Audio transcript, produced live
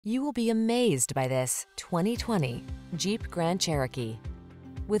You will be amazed by this 2020 Jeep Grand Cherokee.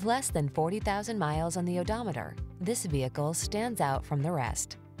 With less than 40,000 miles on the odometer, this vehicle stands out from the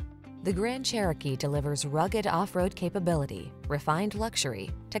rest. The Grand Cherokee delivers rugged off-road capability, refined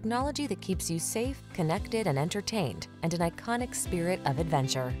luxury, technology that keeps you safe, connected, and entertained, and an iconic spirit of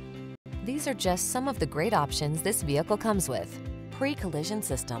adventure. These are just some of the great options this vehicle comes with: pre-collision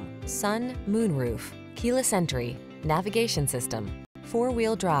system, sun, moonroof, keyless entry, navigation system,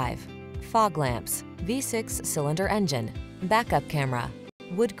 four-wheel drive, fog lamps, V6 cylinder engine, backup camera,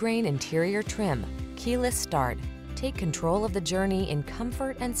 wood grain interior trim, keyless start. Take control of the journey in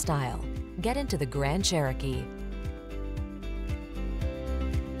comfort and style. Get into the Grand Cherokee.